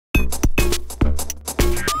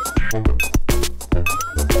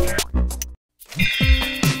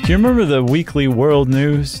Do you remember the weekly world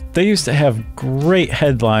news? They used to have great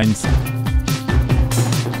headlines.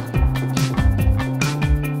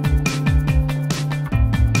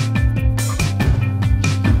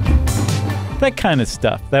 That kind of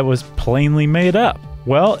stuff that was plainly made up.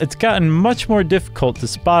 Well, it's gotten much more difficult to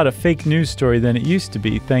spot a fake news story than it used to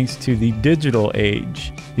be thanks to the digital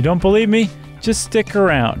age. You don't believe me? Just stick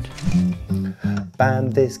around.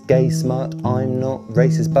 Ban this gay smut, I'm not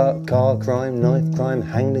racist, but car crime, knife crime,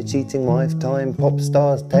 hang the cheating wife time, pop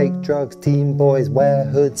stars take drugs, teen boys wear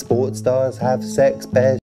hoods, sports stars have sex,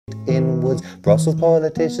 bear inwards, Brussels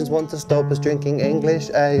politicians want to stop us drinking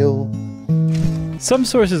English ale. Some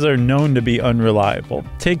sources are known to be unreliable.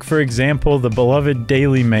 Take, for example, the beloved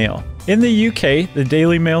Daily Mail. In the UK, the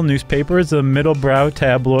Daily Mail newspaper is a middlebrow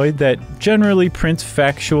tabloid that generally prints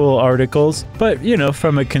factual articles, but,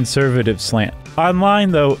 from a conservative slant.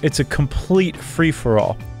 Online, though, it's a complete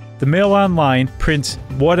free-for-all. The Mail Online prints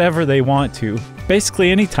whatever they want to, basically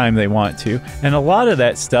anytime they want to, and a lot of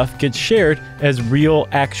that stuff gets shared as real,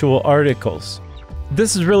 actual articles.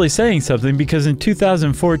 This is really saying something because in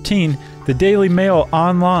 2014, the Daily Mail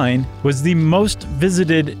Online was the most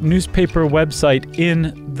visited newspaper website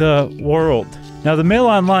in the world. Now, the Mail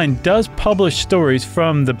Online does publish stories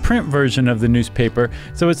from the print version of the newspaper,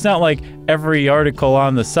 so it's not like every article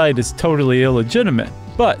on the site is totally illegitimate.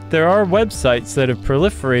 But there are websites that have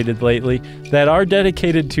proliferated lately that are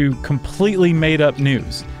dedicated to completely made-up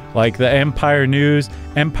news, like the Empire News,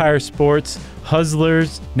 Empire Sports,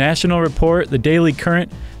 Hustlers, National Report, the Daily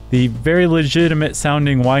Current, the very legitimate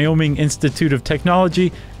sounding Wyoming Institute of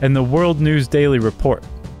Technology, and the World News Daily Report.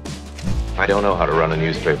 I don't know how to run a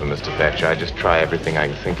newspaper, Mr. Thatcher. I just try everything I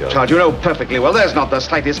can think of. Charles, you know perfectly well there's not the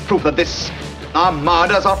slightest proof that this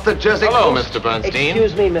armada's off the Jersey Hello, coast. Mr. Bernstein.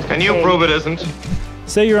 Excuse me, Mr. Can you Kane. prove it isn't?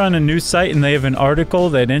 Say you're on a news site and they have an article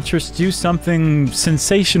that interests you, something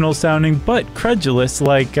sensational sounding but credulous,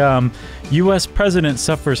 like U.S. President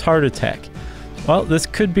suffers heart attack. Well, this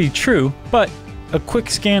could be true, but a quick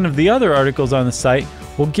scan of the other articles on the site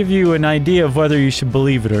will give you an idea of whether you should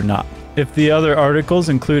believe it or not. If the other articles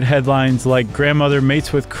include headlines like grandmother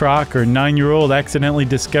mates with croc or 9-year-old accidentally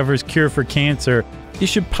discovers cure for cancer, you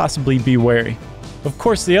should possibly be wary. Of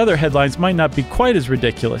course, the other headlines might not be quite as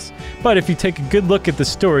ridiculous, but if you take a good look at the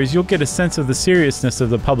stories, you'll get a sense of the seriousness of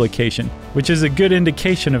the publication, which is a good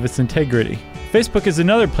indication of its integrity. Facebook is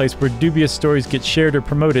another place where dubious stories get shared or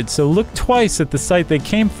promoted, so look twice at the site they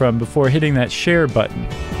came from before hitting that share button.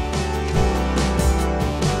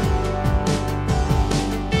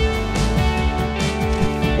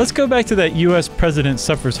 Let's go back to that US president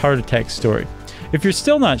suffers heart attack story. If you're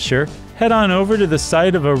still not sure, head on over to the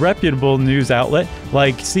site of a reputable news outlet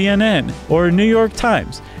like CNN or New York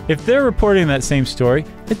Times. If they're reporting that same story,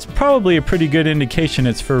 it's probably a pretty good indication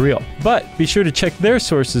it's for real. But be sure to check their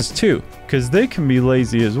sources too, because they can be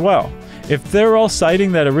lazy as well. If they're all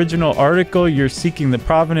citing that original article you're seeking the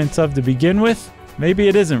provenance of to begin with, maybe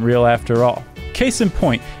it isn't real after all. Case in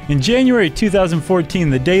point, in January 2014,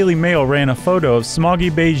 the Daily Mail ran a photo of smoggy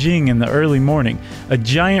Beijing in the early morning. A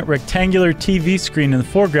giant rectangular TV screen in the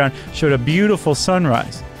foreground showed a beautiful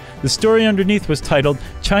sunrise. The story underneath was titled,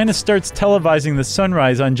 "China starts televising the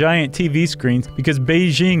sunrise on giant TV screens because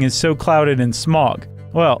Beijing is so clouded in smog."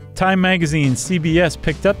 Well, Time Magazine and CBS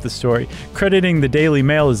picked up the story, crediting the Daily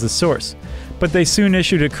Mail as the source. But they soon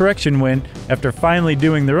issued a correction when, after finally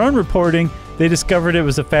doing their own reporting, they discovered it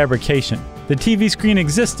was a fabrication. The TV screen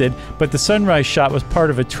existed, but the sunrise shot was part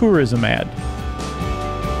of a tourism ad.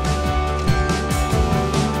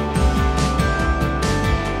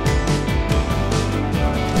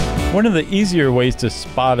 One of the easier ways to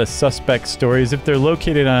spot a suspect story is if they're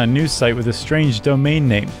located on a news site with a strange domain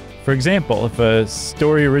name. For example, if a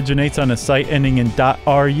story originates on a site ending in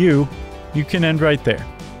 .ru, you can end right there.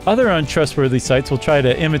 Other untrustworthy sites will try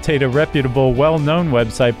to imitate a reputable, well-known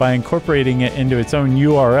website by incorporating it into its own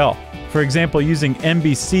URL. For example, using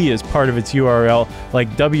NBC as part of its URL, like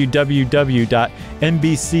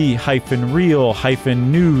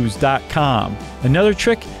www.nbc-real-news.com. Another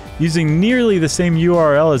trick? Using nearly the same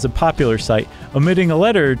URL as a popular site, omitting a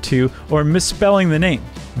letter or two, or misspelling the name.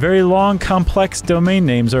 Very long, complex domain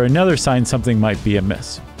names are another sign something might be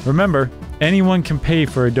amiss. Remember, anyone can pay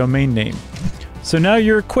for a domain name. So now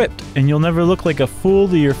you're equipped, and you'll never look like a fool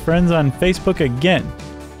to your friends on Facebook again.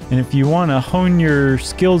 And if you want to hone your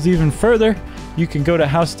skills even further, you can go to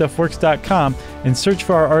howstuffworks.com and search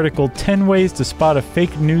for our article 10 Ways to Spot a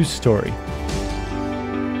Fake News Story.